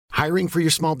Hiring for your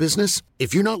small business?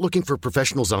 If you're not looking for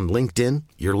professionals on LinkedIn,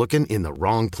 you're looking in the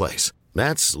wrong place.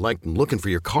 That's like looking for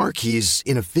your car keys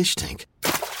in a fish tank.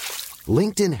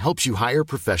 LinkedIn helps you hire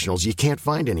professionals you can't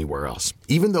find anywhere else,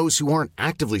 even those who aren't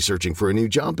actively searching for a new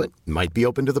job but might be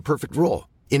open to the perfect role.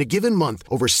 In a given month,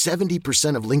 over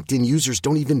 70% of LinkedIn users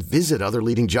don't even visit other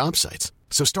leading job sites.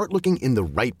 So start looking in the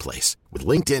right place. With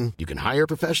LinkedIn, you can hire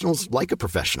professionals like a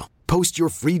professional. Post your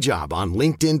free job on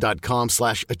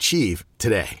linkedin.com/achieve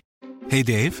today. Hey,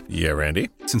 Dave. Yeah, Randy.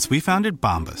 Since we founded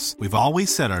Bombas, we've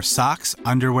always said our socks,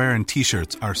 underwear, and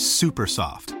T-shirts are super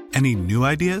soft. Any new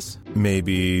ideas?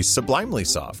 Maybe sublimely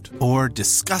soft. Or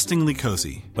disgustingly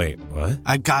cozy. Wait, what?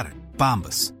 I got it.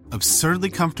 Bombas.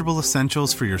 Absurdly comfortable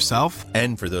essentials for yourself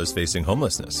and for those facing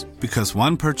homelessness. Because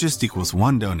one purchased equals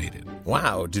one donated.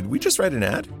 Wow, did we just write an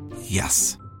ad?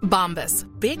 Yes. Bombas.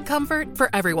 Big comfort for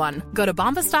everyone. Go to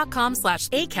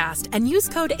bombas.com/ACAST and use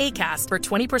code ACAST for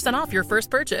 20% off your first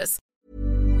purchase.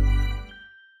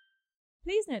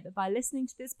 Please note that by listening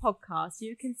to this podcast,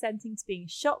 you're consenting to being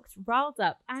shocked, riled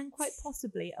up, and quite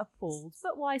possibly appalled.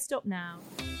 But why stop now?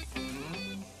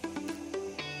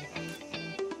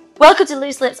 Welcome to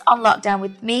Loose Lips on Lockdown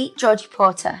with me, Georgie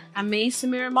Porter. And me,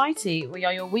 Samira Mighty. We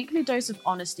are your weekly dose of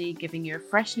honesty, giving you a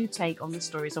fresh new take on the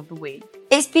stories of the week.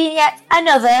 It's been yet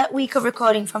another week of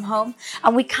recording from home,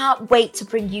 and we can't wait to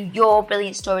bring you your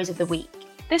brilliant stories of the week.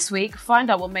 This week, find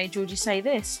out what made Georgie say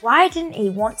this. Why didn't he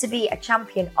want to be a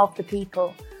champion of the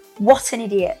people? What an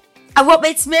idiot. And what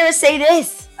made Samira say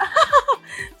this?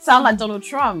 Sound like Donald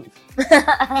Trump.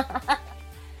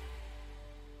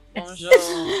 Bonjour.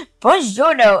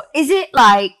 Buongiorno. Is it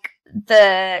like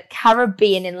the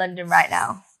Caribbean in London right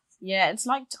now? Yeah, it's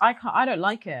like, I don't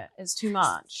like it. It's too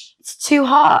much. It's too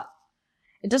hot.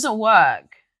 It doesn't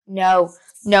work. No,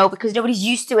 because nobody's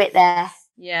used to it there.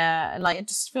 Yeah, like it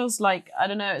just feels like, I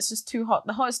don't know, it's just too hot.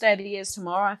 The hottest day of the year is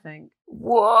tomorrow, I think.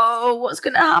 Whoa, what's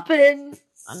going to happen?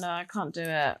 I know, I can't do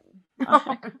it.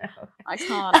 Oh, no. I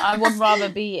can't. I would rather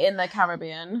be in the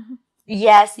Caribbean.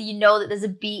 Yeah, so you know that there's a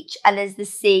beach and there's the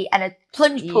sea and a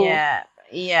plunge pool.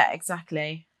 Yeah,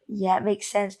 exactly. Yeah, it makes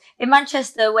sense. In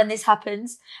Manchester, when this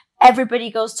happens,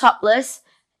 everybody goes topless,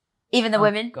 even the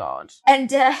women. God.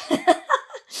 And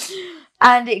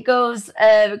and it goes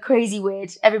crazy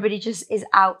weird. Everybody just is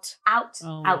out.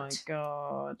 Oh my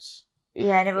God.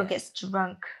 Yeah, and everyone gets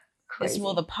drunk. Crazy. It's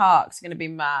more the park's going to be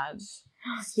mad.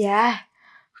 Yeah.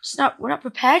 We're not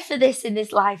prepared for this in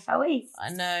this life, are we?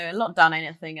 I know. Lockdown ain't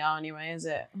a thing now anyway, is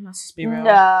it? Let's just be real.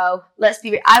 No, let's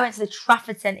be real. I went to the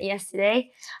Trafford Centre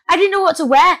yesterday. I didn't know what to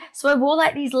wear, so I wore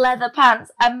like these leather pants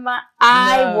and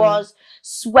I was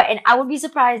sweating. I would be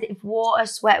surprised if water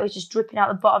sweat was just dripping out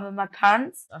the bottom of my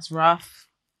pants. That's rough.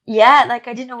 Yeah, like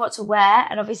I didn't know what to wear,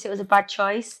 and obviously it was a bad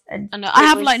choice. And I know. I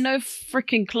have like no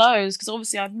freaking clothes because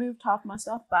obviously I've moved half my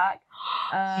stuff back.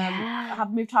 I have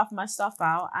moved half of my stuff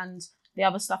out, and the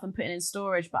other stuff I'm putting in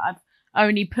storage, but I've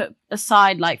only put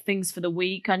aside like things for the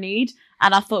week I need,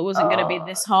 and I thought it wasn't going to be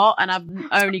this hot, and I've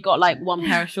only got like one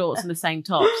pair of shorts and the same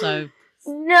top, so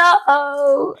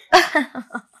no.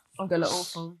 I'm gonna look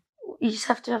awful. You just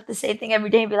have to have the same thing every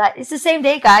day and be like, it's the same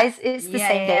day, guys. It's the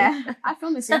same day. I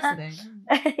filmed this yesterday.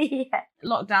 Yeah.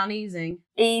 Lockdown easing.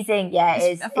 Easing, yeah,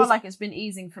 it is. I feel like it's been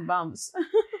easing for months.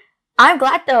 I'm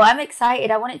glad though. I'm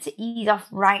excited. I want it to ease off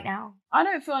right now. I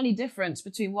don't feel any difference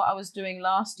between what I was doing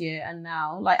last year and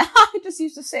now. Like, I just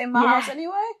used to sit in my house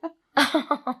anyway.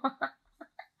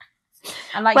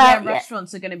 And like,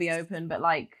 restaurants are going to be open, but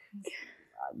like,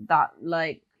 that,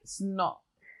 like, it's not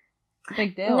a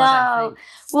big deal. No. I don't think.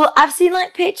 Well, I've seen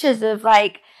like pictures of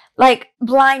like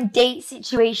blind date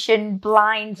situation,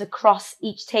 blinds across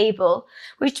each table,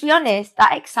 which to be honest,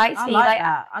 that excites me. Like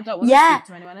that. I don't want to speak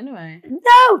to anyone anyway.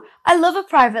 No, I love a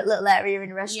private little area in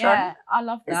a restaurant. Yeah, I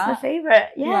love that. It's my favourite.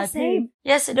 Yeah, same.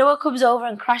 Yeah, so no one comes over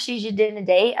and crashes your dinner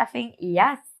date. I think,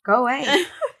 yes, go away.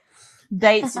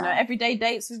 Dates, everyday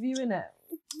dates with you, innit?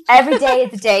 Every day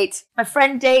is a date. My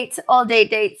friend dates, all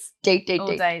date dates.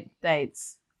 All date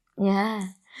dates. Yeah.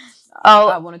 Oh,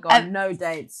 I want to go on no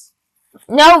dates.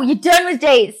 No, you're done with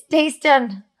dates. Dates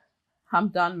done. I'm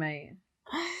done, mate.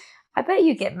 I bet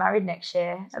you get married next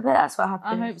year. I bet that's what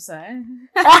happens. I hope so.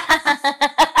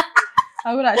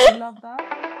 I would actually love that.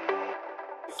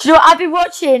 Do you know what I've been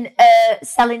watching?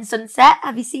 Selling Sunset.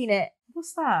 Have you seen it?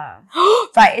 What's that?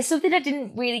 Right, it's something I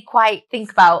didn't really quite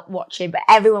think about watching, but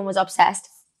everyone was obsessed.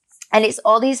 And it's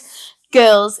all these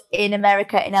girls in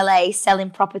America, in LA, selling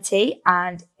property,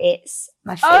 and it's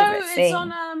my favourite thing. Oh,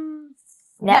 it's on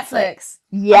Netflix.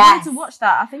 Yeah. I wanted to watch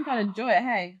that. I think I'd enjoy it,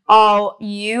 hey. Oh,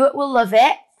 you will love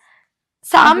it.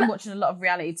 I've been watching a lot of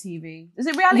reality TV. Is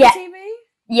it reality TV?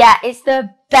 Yeah, it's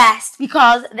the best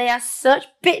because they are such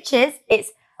bitches.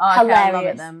 It's hilarious. I love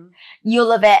it then. You'll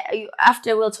love it.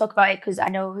 After we'll talk about it because I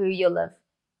know who you'll love.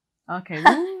 Okay.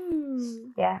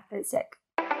 Woo. Yeah, it's sick.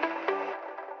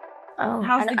 Oh,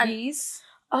 How's the geese?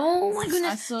 Oh my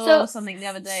goodness. I saw something the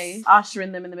other day,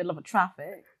 ushering them in the middle of a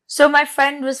traffic. So my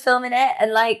friend was filming it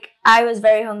and like I was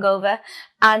very hungover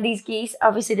and these geese,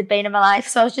 obviously the bane of my life.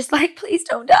 So I was just like, please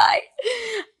don't die.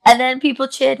 And then people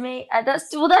cheered me. And that's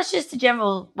just the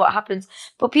general what happens.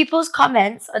 But people's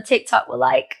comments on TikTok were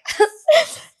like,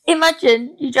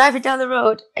 imagine you driving down the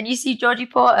road and you see Georgie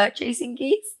Porter chasing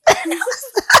geese.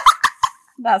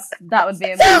 That would be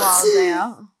a wild day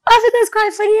out. I think that's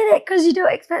quite funny, isn't it? Because you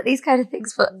don't expect these kind of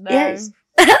things, but No. yes.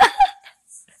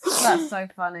 That's so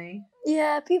funny.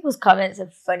 Yeah, people's comments are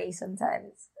funny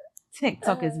sometimes.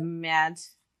 TikTok is mad.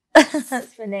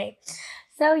 That's funny.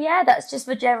 So yeah, that's just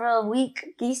for general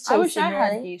week geese chasing. I wish I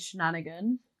had really. geese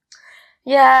shenanigan.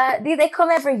 Yeah, they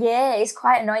come every year. It's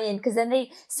quite annoying because then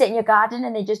they sit in your garden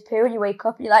and they just poo and you wake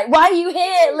up and you're like, why are you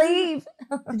here? Leave.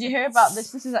 Did you hear about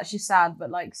this? This is actually sad,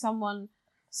 but like some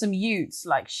utes,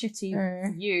 like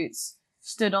shitty utes,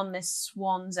 stood on this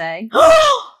swan's egg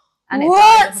and it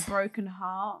died of a broken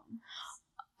heart.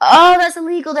 Oh, that's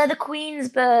illegal. They're the Queen's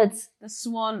birds. The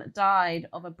swan died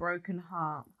of a broken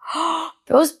heart.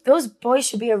 Those boys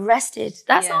should be arrested.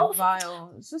 That's all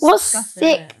vile. It's just what's disgusting,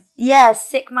 sick. isn't it? Yeah,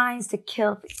 sick minds to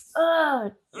kill.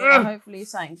 Ugh. Yeah, hopefully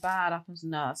something bad happens.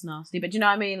 No, that's nasty. But do you know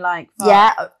what I mean? Like, fuck.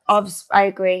 Yeah, I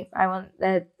agree. I want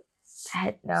their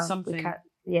head. No, Something. we can't.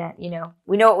 Yeah,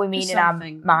 we know what we mean Just in our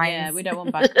something. minds. Yeah, we don't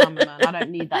want bad karma, man. I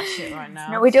don't need that shit right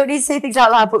now. No, we don't need to say things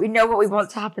out loud, but we know what we want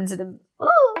to happen to them.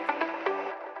 Ooh.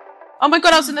 Oh my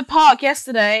God, I was in the park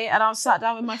yesterday and I was sat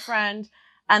down with my friend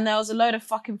and there was a load of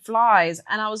fucking flies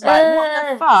and I was like,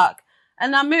 what the fuck?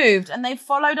 And I moved and they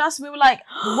followed us. We were like,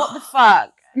 what the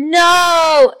fuck?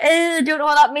 No, don't know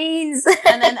what that means.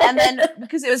 And then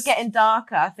because it was getting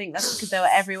darker, I think that's because they were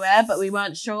everywhere, but we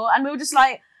weren't sure. And we were just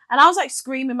like, and I was like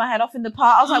screaming my head off in the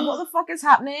park. I was like, what the fuck is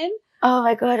happening? Oh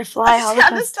my God, a fly. I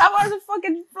just understand why the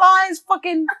fucking flies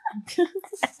fucking...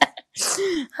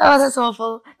 Oh, that's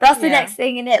awful. That's the next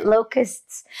thing, isn't it?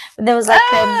 Locusts. There was like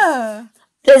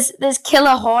there's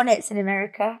killer hornets in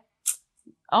America.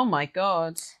 Oh my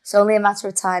God. It's only a matter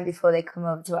of time before they come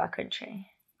over to our country.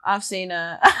 I've seen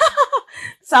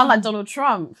sound like Donald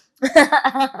Trump.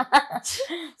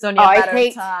 It's only a matter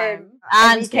of time.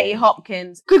 And Katie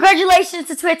Hopkins. Congratulations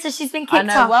to Twitter. She's been kicked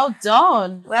off. Well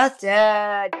done. Well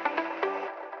done.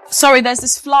 Sorry, there's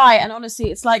this fly and honestly,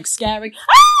 it's like scary.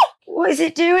 What is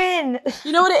it doing?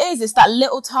 You know what it is? It's that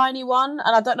little tiny one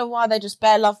and I don't know why they just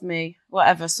bare love me.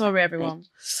 Whatever. Sorry, everyone.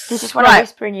 They just want to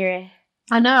whisper in your ear.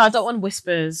 I know. I don't want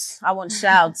whispers. I want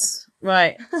shouts.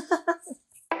 Right.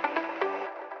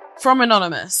 From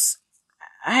Anonymous.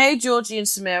 Hey, Georgie and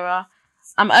Samira.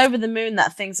 I'm over the moon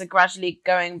that things are gradually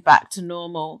going back to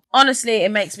normal. Honestly,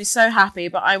 it makes me so happy,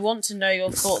 but I want to know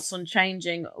your thoughts on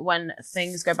changing when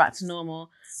things go back to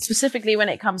normal. Specifically when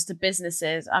it comes to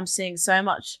businesses. I'm seeing so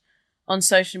much on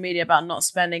social media about not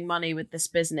spending money with this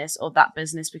business or that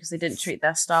business because they didn't treat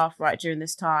their staff right during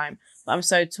this time. But I'm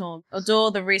so torn.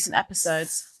 Adore the recent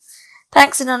episodes.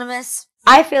 Thanks, Anonymous.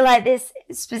 I feel like this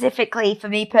specifically for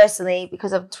me personally,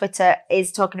 because of Twitter,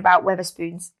 is talking about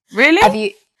Wetherspoons.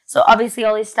 Really? So obviously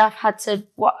all his staff had to,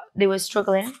 they were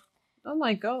struggling. Oh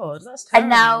my God, that's terrible. And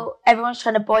now everyone's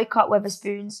trying to boycott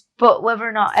Wetherspoons, but whether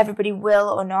or not everybody will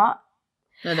or not.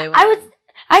 No, they won't.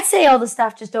 I'd say all the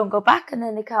staff just don't go back and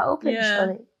then they can't open,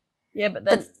 surely. Yeah, but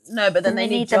then they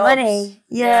need the jobs. money.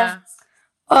 Yeah.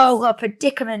 Oh, what a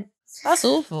predicament. That's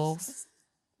awful.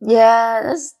 Yeah,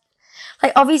 that's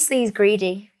like obviously he's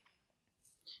greedy.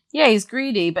 Yeah, he's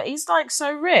greedy, but he's like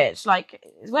so rich. Like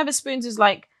Wetherspoons is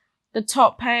like the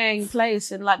top paying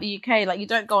place in like the UK. Like you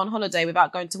don't go on holiday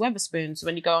without going to Wetherspoons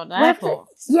when you go on the airport.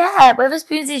 Yeah,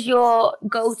 Wetherspoons is your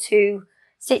go-to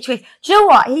situation. Do you know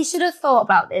what? He should have thought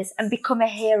about this and become a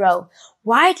hero.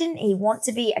 Why didn't he want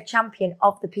to be a champion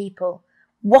of the people?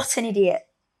 What an idiot.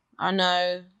 I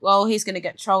know. Well, he's going to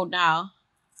get trolled now.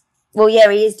 Well,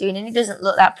 yeah, he is doing, and he doesn't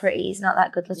look that pretty. He's not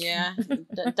that good looking. Yeah,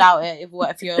 doubt it.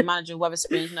 If you're a manager of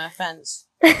Wetherspoons, no offence.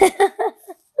 Do you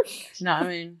know what I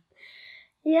mean?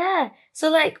 Yeah.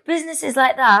 So, like, businesses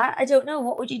like that, I don't know.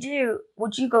 What would you do?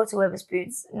 Would you go to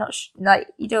Wetherspoons? Like,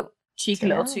 you don't. Cheeky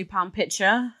little £2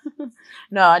 picture.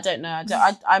 No, I don't know.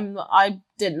 I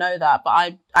didn't know that, but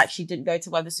I actually didn't go to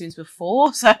Wetherspoons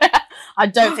before, so I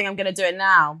don't think I'm going to do it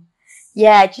now.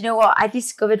 Yeah, do you know what? I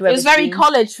discovered Wetherspoons. It was very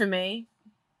college for me.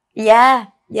 Yeah.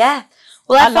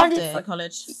 Well, I loved it at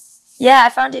college. Yeah, I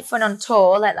found it fun on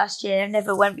tour, like last year. I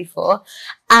never went before.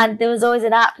 And there was always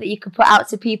an app that you could put out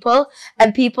to people,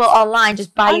 and people online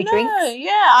just buy you drinks.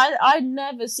 Yeah, I'd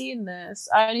never seen this.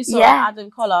 I only saw Adam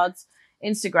Collard's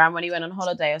Instagram when he went on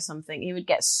holiday or something. He would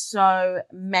get so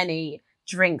many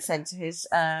drinks sent to his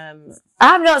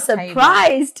I'm not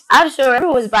surprised. Table. I'm sure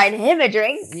everyone was buying him a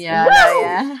drink.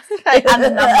 Yeah, and the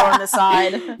number on the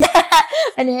side.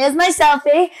 And here's my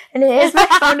selfie, and here's my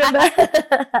phone number.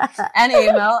 And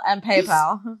email and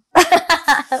PayPal.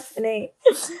 Funny.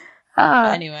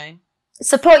 Anyway.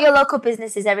 Support your local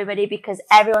businesses, everybody, because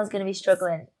everyone's going to be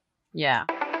struggling. Yeah.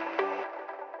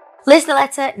 Listener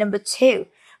letter number 2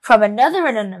 from another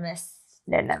anonymous.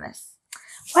 Why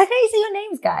can't you see your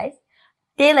names, guys?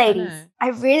 Dear ladies, I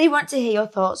really want to hear your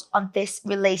thoughts on this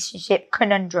relationship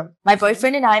conundrum. My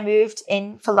boyfriend and I moved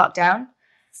in for lockdown,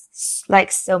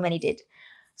 like so many did.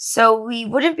 So we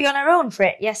wouldn't be on our own for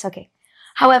it. Yes, okay.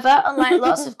 However, unlike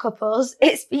lots of couples,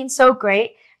 it's been so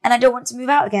great and I don't want to move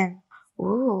out again.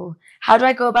 Ooh, how do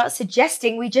I go about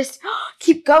suggesting we just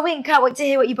keep going? Can't wait to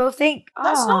hear what you both think.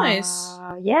 That's nice.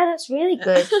 Yeah, that's really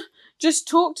good. Just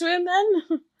talk to him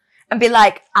then. And be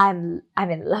like, I'm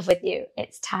in love with you.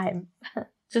 It's time.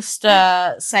 Just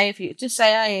say,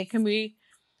 hey, can we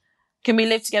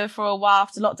live together for a while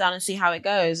after lockdown and see how it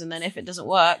goes? And then if it doesn't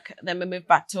work, then we move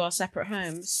back to our separate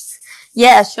homes.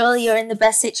 Yeah, surely you're in the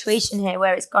best situation here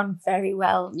where it's gone very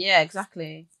well. Yeah,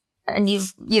 exactly. And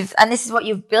you've and this is what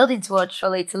you're building towards,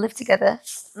 surely, to live together.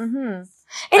 Mm-hmm.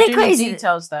 Isn't it crazy? Need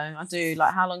details though. I do,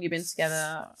 like how long you've been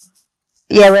together.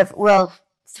 Yeah, well,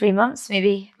 3 months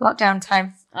maybe, lockdown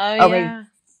time. Oh yeah.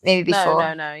 Maybe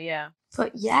before. No, yeah.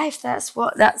 But yeah, if that's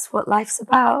what life's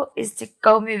about, is to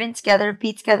go move in together and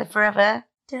be together forever.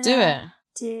 Do it.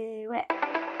 Do it.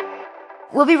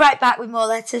 We'll be right back with more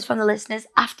letters from the listeners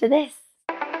after this.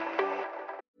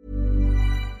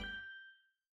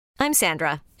 I'm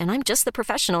Sandra, and I'm just the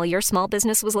professional your small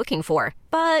business was looking for.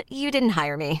 But you didn't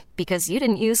hire me because you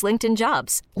didn't use LinkedIn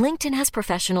Jobs. LinkedIn has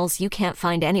professionals you can't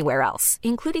find anywhere else,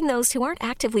 including those who aren't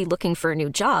actively looking for a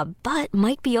new job, but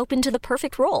might be open to the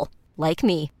perfect role, like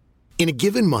me. In a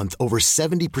given month, over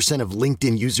 70% of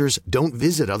LinkedIn users don't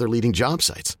visit other leading job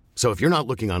sites. So if you're not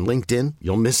looking on LinkedIn,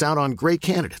 you'll miss out on great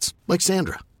candidates like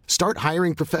Sandra. Start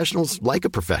hiring professionals like a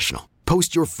professional.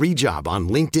 Post your free job on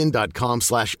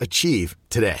linkedin.com/achieve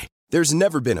today. There's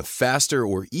never been a faster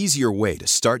or easier way to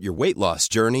start your weight loss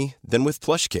journey than with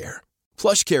PlushCare.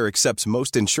 PlushCare accepts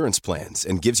most insurance plans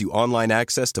and gives you online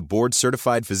access to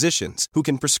board-certified physicians who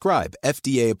can prescribe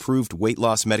FDA-approved weight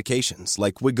loss medications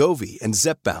like Wegovy and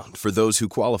Zepbound for those who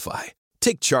qualify.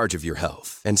 Take charge of your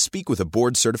health and speak with a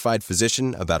board-certified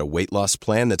physician about a weight loss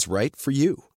plan that's right for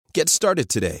you. Get started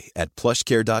today at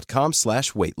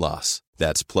plushcare.com/weight-loss.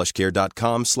 That's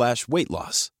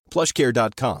plushcare.com/weight-loss.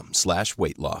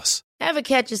 plushcare.com/weight-loss. Ever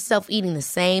catch yourself eating the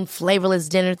same flavorless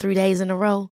dinner 3 days in a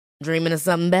row? Dreaming of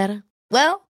something better?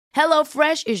 Well,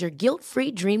 HelloFresh is your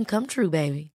guilt-free dream come true,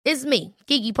 baby. It's me,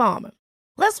 Keke Palmer.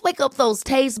 Let's wake up those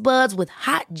taste buds with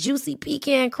hot, juicy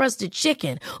pecan-crusted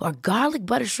chicken or garlic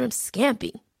butter shrimp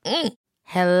scampi.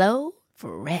 Hello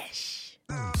Fresh.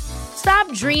 Stop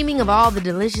dreaming of all the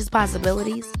delicious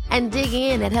possibilities and dig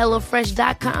in at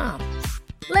HelloFresh.com.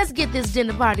 Let's get this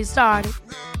dinner party started.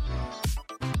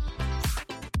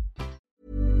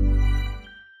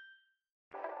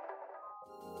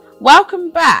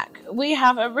 Welcome back. We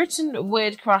have a written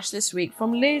weird crush this week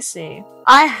from Lucy.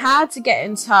 I had to get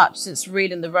in touch since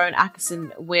reading the Rowan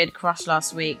Atkinson weird crush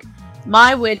last week.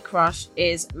 My weird crush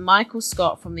is Michael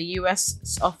Scott from the US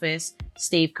Office,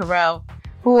 Steve Carell.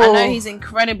 Ooh. I know he's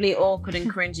incredibly awkward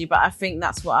and cringy, but I think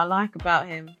that's what I like about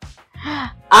him.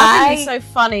 I think he's so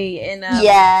funny in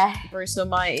Bruce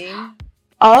Almighty.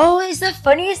 Oh, it's the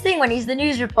funniest thing when he's the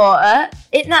news reporter.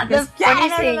 Isn't that the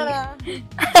funniest thing?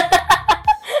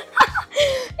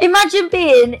 Imagine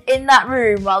being in that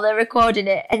room while they're recording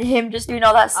it and him just doing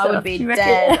all that stuff. I would be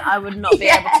dead. I would not be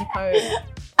able to cope.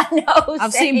 I know.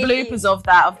 I've seen bloopers of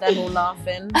that, of them all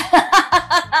laughing.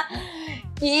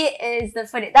 He is the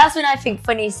funny. That's when I think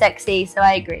funny is sexy, so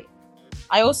I agree.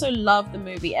 I also love the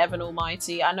movie Evan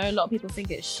Almighty. I know a lot of people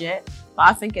think it's shit, but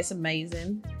I think it's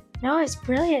amazing. No, it's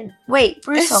brilliant. Wait,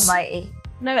 Bruce Almighty?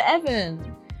 No,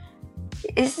 Evan.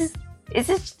 Is this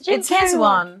it's his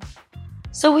one.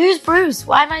 So who's Bruce?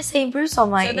 Why am I saying Bruce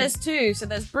Almighty? So there's two. So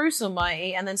there's Bruce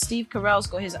Almighty, and then Steve Carell's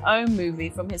got his own movie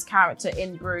from his character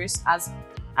in Bruce as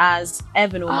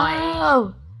Evan Almighty.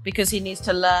 Oh. Because he needs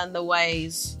to learn the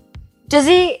ways. Does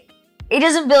he? He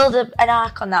doesn't build an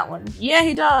arc on that one. Yeah,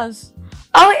 he does.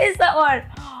 Oh, it is that one.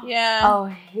 Yeah. Oh,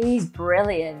 he's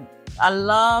brilliant. I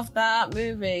love that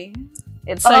movie.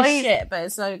 It's so shit, but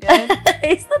it's so good.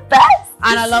 It's the best.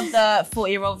 And I love the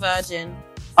 40-Year-Old Virgin.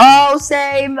 Oh,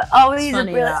 same. Oh, he's a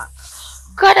brilliant. That.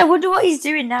 God, I wonder what he's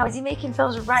doing now. Is he making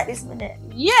films right this minute?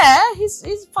 Yeah, he's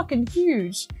fucking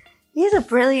huge. He's a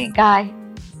brilliant guy.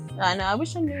 I know. I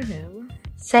wish I knew him.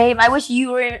 Same. I wish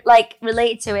you were like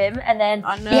related to him, and then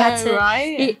I know, he had to,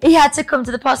 right? He had to come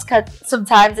to the podcast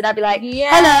sometimes, and I'd be like,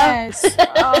 yes.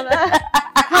 "Hello, Oh, no.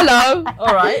 Hello.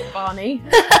 All right, Barney.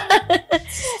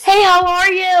 Hey, how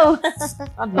are you?"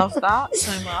 I'd love that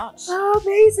so much. Oh,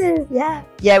 amazing!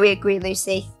 Yeah, we agree,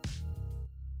 Lucy.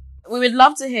 We would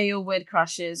love to hear your weird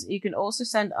crushes. You can also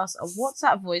send us a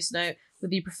WhatsApp voice note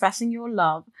with you professing your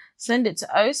love. Send it to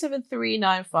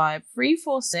 07395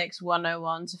 346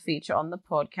 101 to feature on the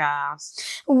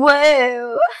podcast.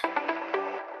 Whoa!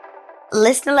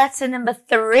 Listener letter number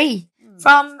 3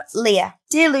 from Leah.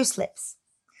 Dear Loose Lips,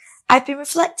 I've been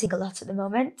reflecting a lot at the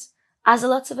moment, as a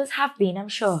lot of us have been, I'm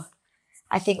sure.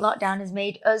 I think lockdown has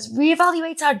made us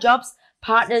reevaluate our jobs,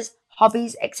 partners,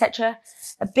 hobbies, etc.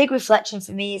 A big reflection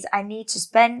for me is I need to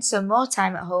spend some more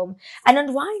time at home and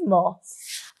unwind more.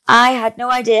 I had no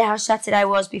idea how shattered I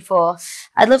was before.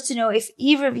 I'd love to know if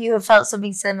either of you have felt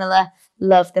something similar.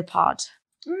 Love the pod.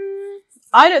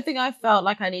 I don't think I felt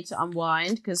like I need to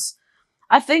unwind, because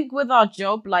I think with our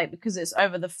job, like, because it's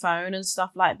over the phone and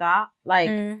stuff like that,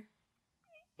 like,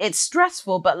 it's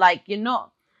stressful, but like, you're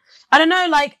not, I don't know,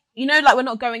 like, you know, like, we're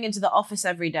not going into the office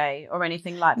every day or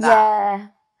anything like that. Yeah.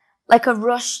 Like a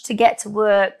rush to get to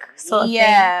work sort of thing.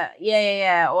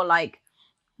 Yeah. Or like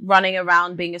running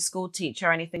around being a school teacher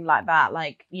or anything like that.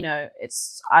 Like, you know,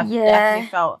 I've definitely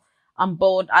felt I'm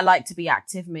bored. I like to be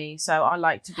active, so I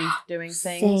like to be doing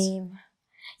things. Same.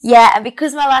 Yeah, and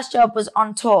because my last job was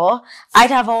on tour,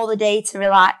 I'd have all the day to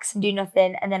relax and do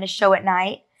nothing, and then a show at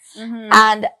night.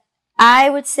 And I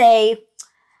would say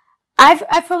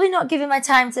I've probably not given my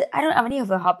time to, I don't have any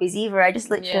other hobbies either. I just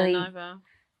literally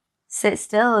sit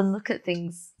still and look at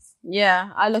things. Yeah,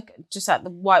 I look just at the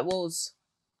white walls.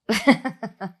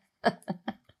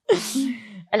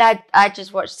 And I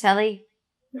just watch telly.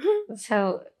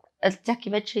 So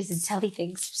documentaries and telly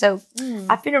things. So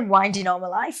I've been unwinding all my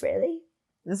life, really.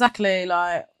 Exactly,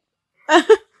 like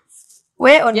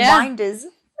we're unwinders.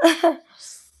 But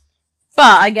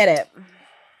I get it.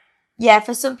 Yeah,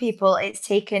 for some people it's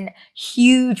taken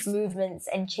huge movements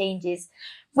and changes,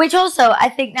 which also I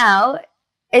think now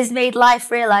has made life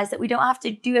realize that we don't have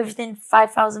to do everything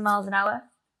 5,000 miles an hour.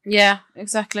 Yeah,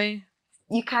 exactly.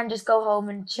 You can just go home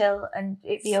and chill and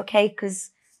it'd be okay, because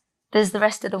there's the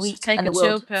rest of the week. Just take and a the chill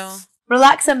world. pill.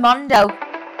 Relaxamondo.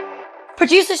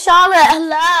 Producer Charlotte,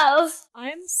 hello. I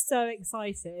am so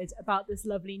excited about this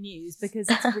lovely news because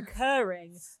it's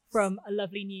recurring from a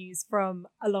lovely news from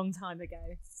a long time ago.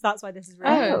 So that's why this is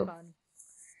really fun.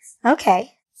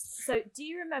 Okay. So do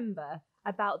you remember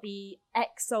about the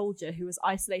ex-soldier who was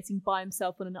isolating by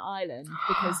himself on an island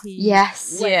because he went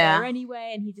there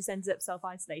anyway, and he just ended up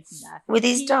self-isolating there? With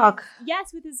his dog?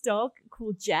 Yes, with his dog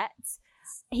called Jet.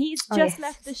 He's just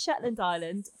left the Shetland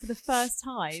Island for the first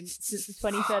time since the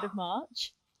 23rd of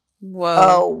March. Whoa.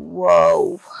 Oh,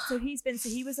 whoa. So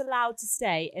he was allowed to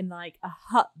stay in like a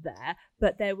hut there,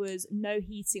 but there was no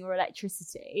heating or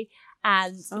electricity.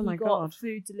 And he got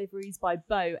food deliveries by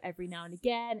boat every now and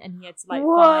again. And he had to like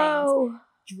find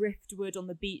driftwood on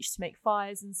the beach to make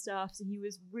fires and stuff. So he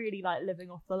was really like living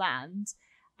off the land.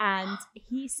 And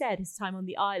he said his time on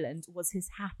the island was his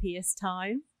happiest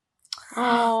time.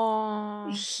 Oh,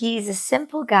 he's a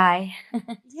simple guy.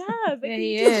 Yeah, but can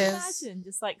you just imagine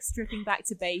just like stripping back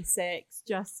to basics,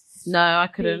 just I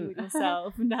couldn't being with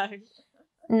yourself.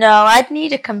 No, I'd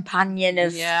need a companion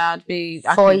of I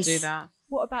couldn't do that.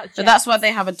 What about Jet? But that's why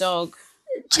they have a dog.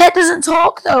 Chet doesn't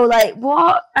talk though. Like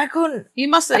what? I couldn't. He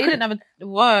didn't have a.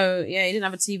 Whoa, yeah, he didn't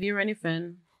have a TV or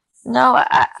anything. No,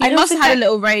 I must have had a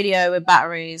little radio with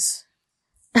batteries.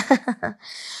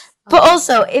 But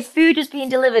also, if food was being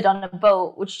delivered on a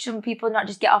boat, would some people not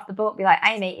just get off the boat and be like,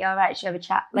 "Hey mate, you alright? Should we have a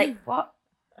chat?" Like what?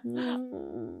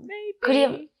 Maybe. Could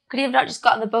he have not just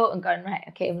got on the boat and gone, right,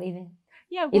 okay, I'm leaving?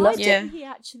 Yeah, why didn't he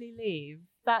actually leave?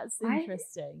 That's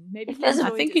interesting. Maybe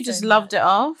I think he just loved it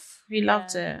off. He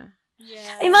loved it.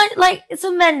 Yeah. It might, like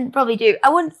some men probably do. I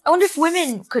wonder if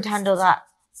women could handle that.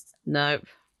 Nope.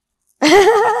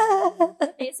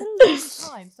 It's a long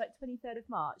time. It's like 23rd of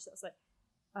March. That's like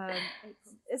April.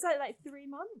 It's like 3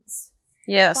 months.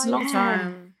 Yeah, that's a long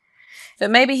time.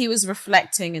 But maybe he was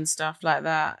reflecting and stuff like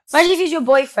that. Imagine if he's your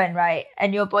boyfriend, right?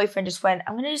 And your boyfriend just went,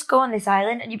 "I'm gonna just go on this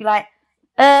island," and you'd be like,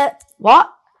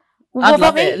 what? I'd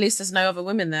love it. At least there's no other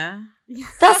women there.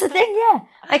 That's the thing, yeah.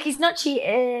 Like he's not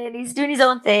cheating. He's doing his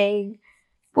own thing.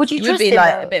 Would you It would trust be him?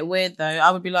 like though? a bit weird though. I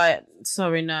would be like,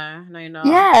 sorry, no, you're not.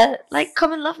 Yeah, like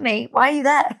come and love me. Why are you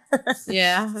there?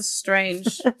 Yeah, that's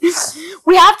strange.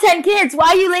 We have 10 kids. Why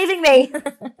are you leaving me?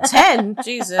 10?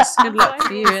 Jesus, good luck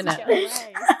for you, innit?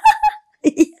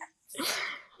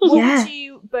 What Yeah. would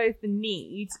you both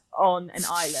need on an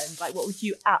island? Like, what would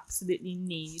you absolutely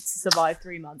need to survive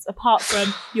 3 months? Apart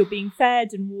from you're being fed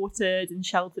and watered and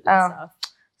sheltered and stuff. I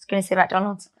was going to say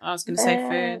McDonald's. I was going to say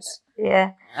food.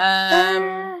 Yeah.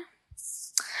 Um,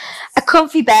 A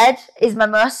comfy bed is my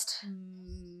must.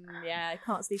 Yeah, I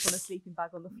can't sleep on a sleeping bag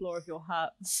on the floor of your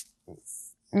hut.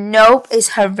 Nope, it's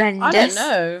horrendous. I don't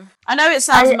know. I know it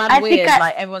sounds mad I think weird,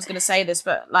 like everyone's going to say this,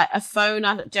 but like a phone,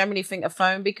 I generally think a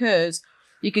phone because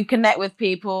you can connect with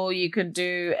people,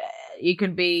 there's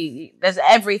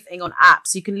everything on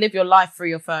apps. You can live your life through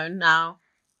your phone now.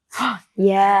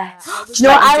 Yeah. I Do you know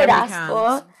what I would generally ask can.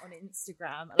 for? on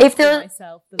Instagram. I If call there-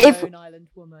 myself the if- Lone Island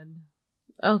woman.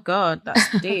 Oh God, that's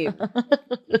deep.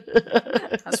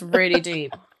 That's really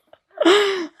deep.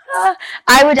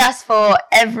 I would ask for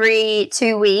every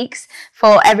 2 weeks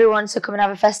for everyone to come and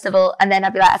have a festival, and then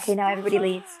I'd be like, okay, now everybody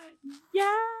leaves.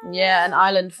 Yeah. Yeah, an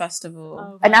island festival.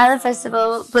 Oh An my island God.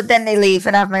 festival, but then they leave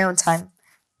and I have my own time.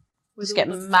 With Just all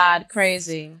get the mad, friends.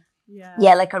 crazy. Yeah.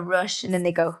 Yeah, like a rush, and then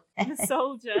they go. The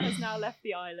soldier has now left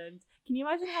the island. Can you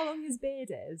imagine how long his beard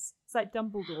is? It's like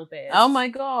Dumbledore beard. Oh my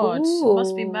God,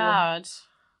 must be Ooh. mad.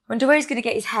 Wonder where he's going to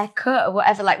get his hair cut or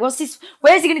whatever. Like, where's he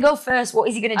going to go first? What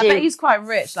is he going to I do? bet he's quite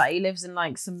rich. Like he lives in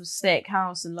like some sick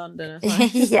house in London or something.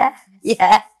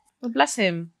 yeah. Well, bless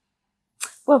him.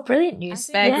 Well, brilliant I news.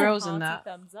 think Bear it's a Grylls and hearty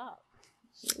that. Thumbs up.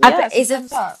 I Yeah, bet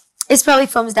it's probably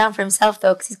thumbs down for himself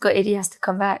though, because he's gutted he has to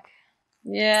come back.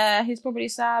 Yeah, he's probably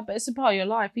sad, but it's a part of your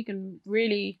life. You can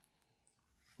really,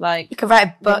 like, You can write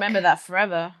a book. remember that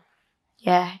forever.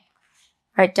 Yeah.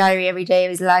 Write diary every day of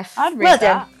his life. I'd read well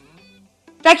that. done.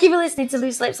 Thank you for listening to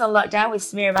Loose Lips on Lockdown with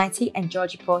Samira Mighty and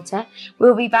Georgie Porter.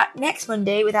 We'll be back next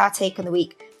Monday with our take on the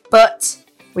week, but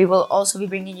we will also be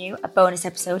bringing you a bonus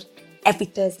episode every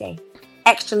Thursday.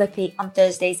 Extra Lippy on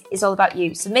Thursdays is all about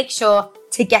you, so make sure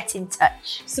to get in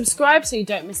touch. Subscribe so you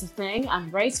don't miss a thing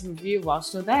and rate and review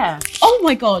whilst you're there. Oh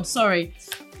my God, sorry.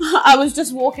 I was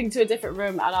just walking to a different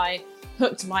room and I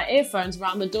hooked my earphones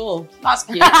around the door. That's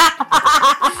cute.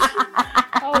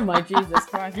 Oh my Jesus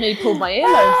Christ. Nearly pulled my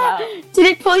earlobes out. Did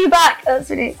it pull you back? That's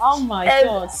funny. Oh my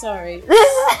God, sorry.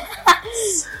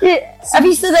 Have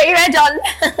you still got your head on?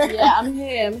 Yeah, I'm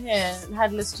here.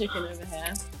 Headless chicken over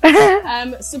here.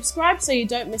 Subscribe so you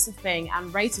don't miss a thing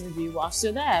and rate and review whilst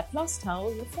you're there. Plus tell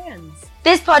all your friends.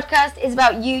 This podcast is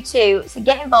about you too, so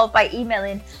get involved by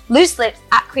emailing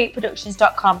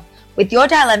looselips@createproductions.com with your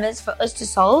dilemmas for us to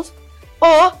solve,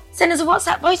 or send us a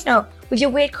WhatsApp voice note with your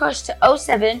weird crush to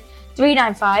 07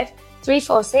 395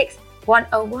 346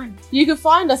 101. You can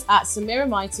find us at Samira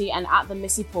Mighty and at the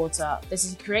Missy Porter. This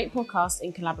is a Create podcast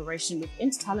in collaboration with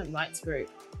Intertalent Rights Group.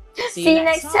 See you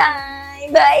next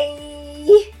time.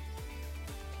 Bye.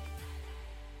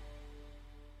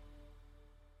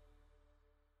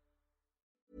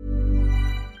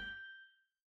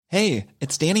 Hey,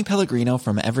 it's Danny Pellegrino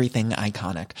from Everything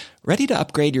Iconic. Ready to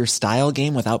upgrade your style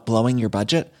game without blowing your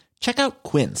budget? Check out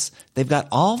Quince. They've got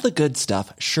all the good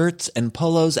stuff, shirts and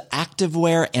polos,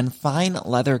 activewear, and fine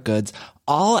leather goods,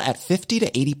 all at 50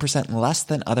 to 80% less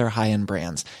than other high-end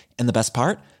brands. And the best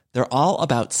part? They're all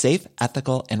about safe,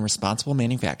 ethical, and responsible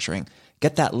manufacturing.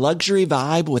 Get that luxury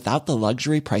vibe without the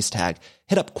luxury price tag.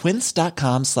 Hit up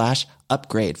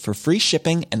quince.com/upgrade for free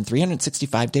shipping and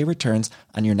 365-day returns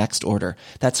on your next order.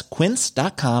 That's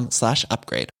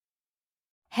quince.com/upgrade.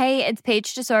 Hey, it's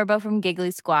Paige DeSorbo from Giggly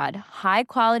Squad. High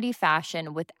quality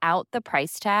fashion without the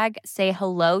price tag. Say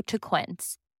hello to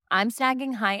Quince. I'm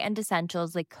snagging high-end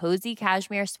essentials like cozy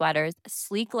cashmere sweaters,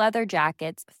 sleek leather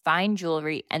jackets, fine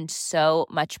jewelry, and so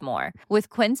much more. With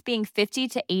Quince being 50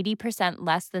 to 80%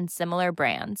 less than similar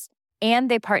brands.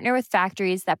 And they partner with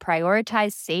factories that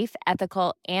prioritize safe,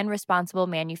 ethical, and responsible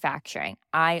manufacturing.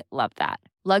 I love that.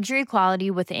 Luxury quality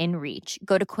within reach.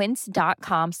 Go to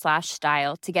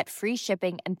quince.com/style to get free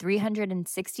shipping and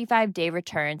 365-day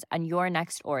returns on your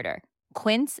next order.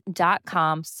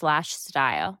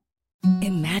 Quince.com/style.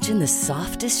 Imagine the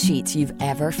softest sheets you've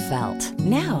ever felt.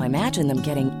 Now imagine them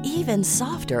getting even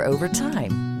softer over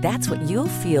time. That's what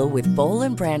you'll feel with Boll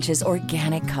 & Branch's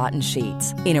organic cotton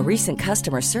sheets. In a recent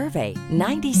customer survey,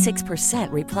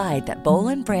 96% replied that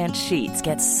Boll & Branch sheets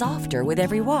get softer with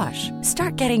every wash.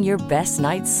 Start getting your best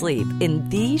night's sleep in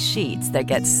these sheets that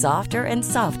get softer and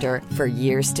softer for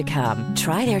years to come.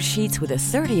 Try their sheets with a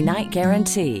 30-night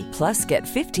guarantee. Plus, get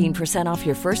 15% off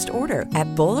your first order at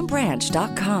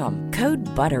bollandbranch.com. Code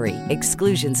BUTTERY.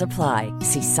 Exclusions apply.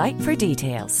 See site for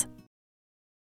details.